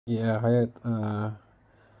Yeah, Hayat,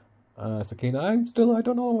 Sakina, I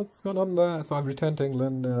don't know what's going on there. So I've returned to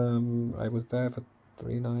England. I was there for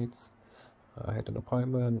 3 nights. I had an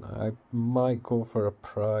appointment. I might go for a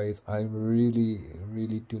prize. I really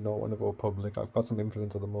do not want to go public. I've got some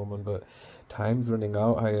influence at the moment, but time's running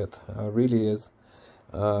out, Hayat. Really is.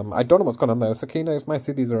 I don't know what's going on there. Sakina, if my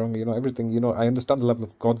cities are wrong, everything, I understand the level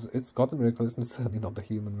of God's, it's God's miracle, isn't it? Certainly not the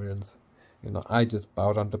human miracles. I just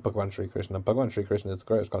bow down to Bhagwan Sri Krishna. Bhagwan Sri Krishna is the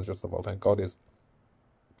greatest consciousness of all time. God is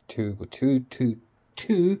too good,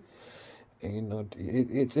 too.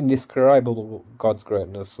 It's indescribable God's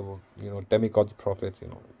greatness. Or demigods, prophets.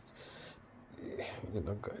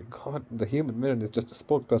 God, the human mirror is just a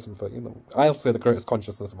spokesperson for. I'll say the greatest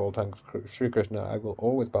consciousness of all time, Sri Krishna. I will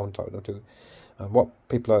always bow down to. And what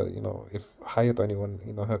people are, if Hayat or anyone,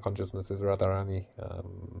 her consciousness is Radharani.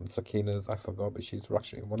 Sakina's, I forgot, but she's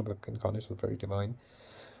actually one of the incarnations, very divine.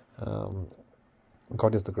 Um,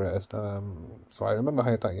 God is the greatest. So I remember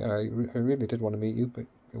Hayat, I really did want to meet you, but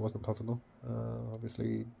it wasn't possible.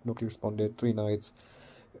 Obviously, nobody responded. 3 nights.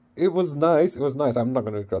 It was nice. It was nice. I'm not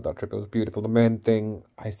going to regret that trip. It was beautiful. The main thing,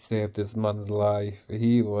 I saved this man's life.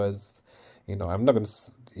 He was, I'm not going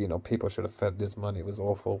to, people should have fed this man. It was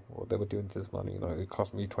awful what they were doing to this man. It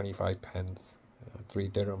cost me 25 pence, 3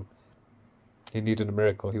 dirham. He needed a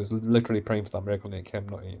miracle. He was literally praying for that miracle, and it came.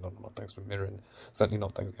 Not thanks to mirroring. Certainly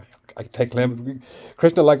not thanks. I take claim.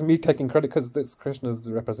 Krishna likes me taking credit because this Krishna's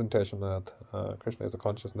the representation that Krishna is a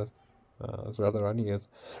consciousness, as Radharani is.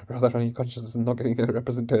 Radharani consciousness is not getting a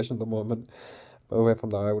representation at the moment. But away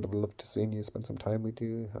from that, I would have loved to see you, spend some time with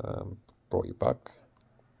you, brought you back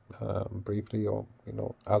briefly, or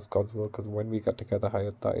as God's will. Because when we get together,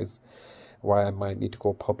 Hayat, that is why I might need to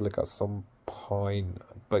go public at some point.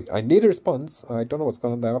 But I need a response. I don't know what's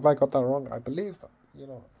going on there. Have I got that wrong? I believe,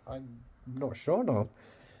 I'm not sure now.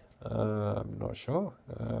 I'm not sure,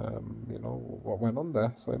 what went on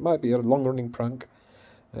there. So it might be a long-running prank.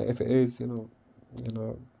 If it is,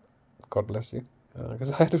 God bless you.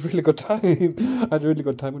 Because I had a really good time. I had a really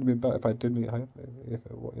good time. It would be better if I did meet Hayat. If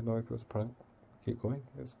it was a prank, keep going.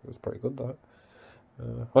 It was pretty good, that.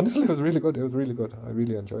 Honestly, it was really good. It was really good. I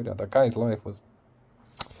really enjoyed it. That guy's life was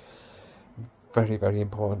very, very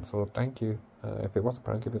important. So thank you. If it was a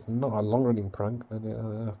prank, if it's not a long-running prank,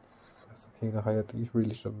 then Sakina, Hayat, you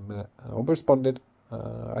really should have met. I responded.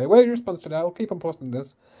 I await your response today. I'll keep on posting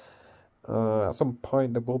this. At some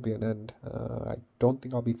point, there will be an end. I don't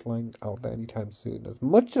think I'll be flying out there anytime soon. As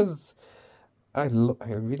much as I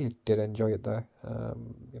really did enjoy it there.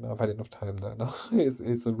 I've had enough time there now.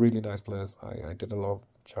 It's a really nice place. I did a lot of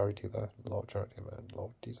charity there, a lot of charity, man, a lot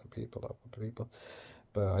of decent people, a lot of people.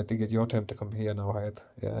 But I think it's your time to come here now, Hayat.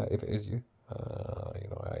 Yeah, if it is you.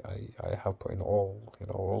 I have put in all.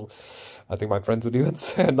 I think my friends would even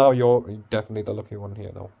say now you're definitely the lucky one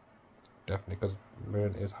here now. Definitely, because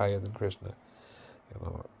Mirren is higher than Krishna.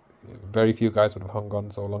 Very few guys would have hung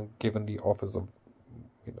on so long, given the offers of,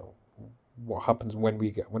 what happens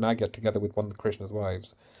when I get together with one of Krishna's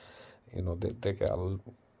wives. They get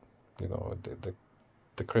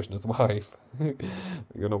the Krishna's wife.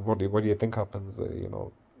 What do you think happens?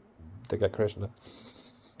 They get Krishna.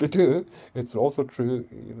 They do. It's also true.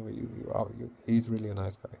 He's really a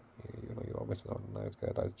nice guy. You always know a nice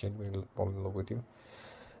guy that's genuinely falling in love with you.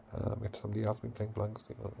 If somebody asks me playing blanks,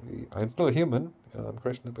 I'm still a human,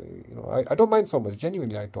 Krishna, but I don't mind so much.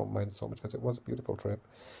 Genuinely, I don't mind so much because it was a beautiful trip.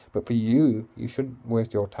 But for you, you shouldn't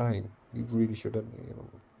waste your time. You really shouldn't.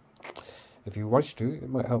 If you wish to, it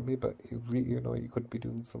might help me. But you could be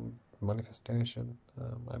doing some manifestation.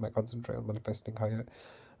 I might concentrate on manifesting higher.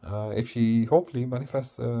 If she hopefully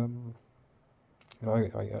manifests, I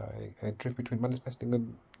drift between manifesting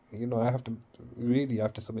and. I have to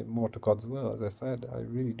submit more to God's will, as I said. I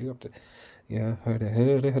really do have to. Yeah.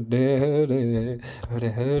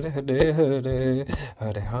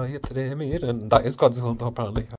 That is God's will, apparently.